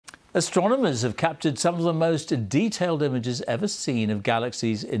Astronomers have captured some of the most detailed images ever seen of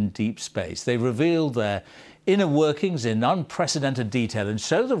galaxies in deep space. They reveal their inner workings in unprecedented detail and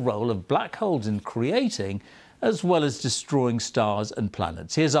show the role of black holes in creating as well as destroying stars and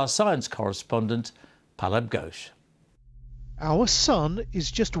planets. Here's our science correspondent, Palab Ghosh. Our Sun is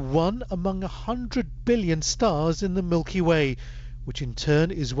just one among 100 billion stars in the Milky Way, which in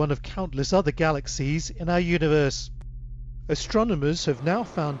turn is one of countless other galaxies in our universe. Astronomers have now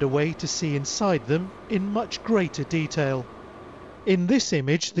found a way to see inside them in much greater detail. In this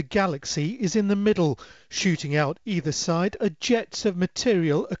image, the galaxy is in the middle. Shooting out either side are jets of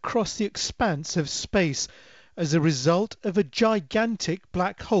material across the expanse of space as a result of a gigantic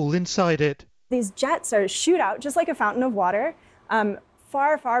black hole inside it. These jets shoot out just like a fountain of water,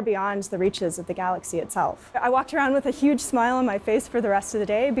 far, far beyond the reaches of the galaxy itself. I walked around with a huge smile on my face for the rest of the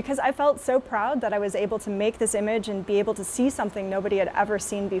day because I felt so proud that I was able to make this image and be able to see something nobody had ever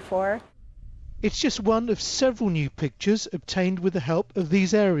seen before. It's just one of several new pictures obtained with the help of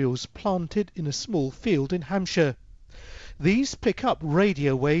these aerials planted in a small field in Hampshire. These pick up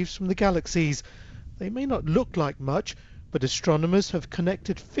radio waves from the galaxies. They may not look like much, but astronomers have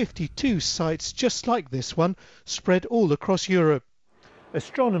connected 52 sites just like this one, spread all across Europe.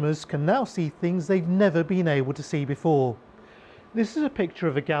 Astronomers can now see things they've never been able to see before. This is a picture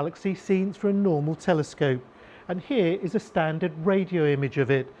of a galaxy seen through a normal telescope, and here is a standard radio image of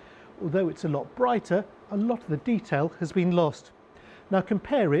it. Although it's a lot brighter, a lot of the detail has been lost. Now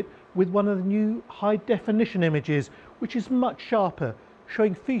compare it with one of the new high-definition images, which is much sharper,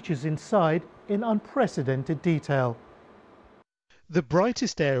 showing features inside in unprecedented detail. The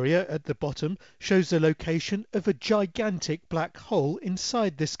brightest area at the bottom shows the location of a gigantic black hole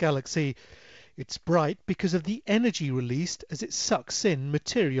inside this galaxy. It's bright because of the energy released as it sucks in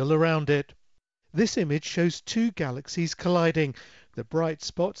material around it. This image shows two galaxies colliding. The bright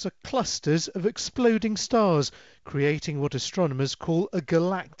spots are clusters of exploding stars, creating what astronomers call a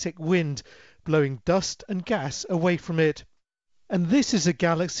galactic wind, blowing dust and gas away from it. And this is a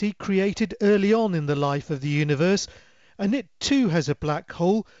galaxy created early on in the life of the universe, and it too has a black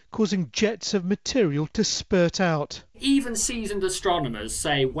hole, causing jets of material to spurt out. Even seasoned astronomers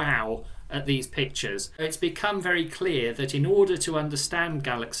say wow at these pictures. It's become very clear that in order to understand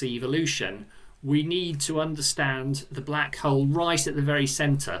galaxy evolution, we need to understand the black hole right at the very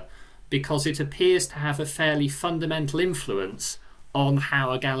centre, because it appears to have a fairly fundamental influence on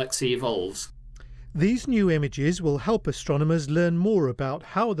how a galaxy evolves. These new images will help astronomers learn more about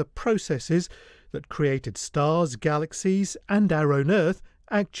how the processes that created stars, galaxies and our own Earth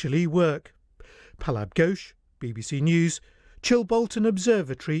actually work. Palab Ghosh, BBC News, Chilbolton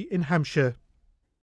Observatory in Hampshire.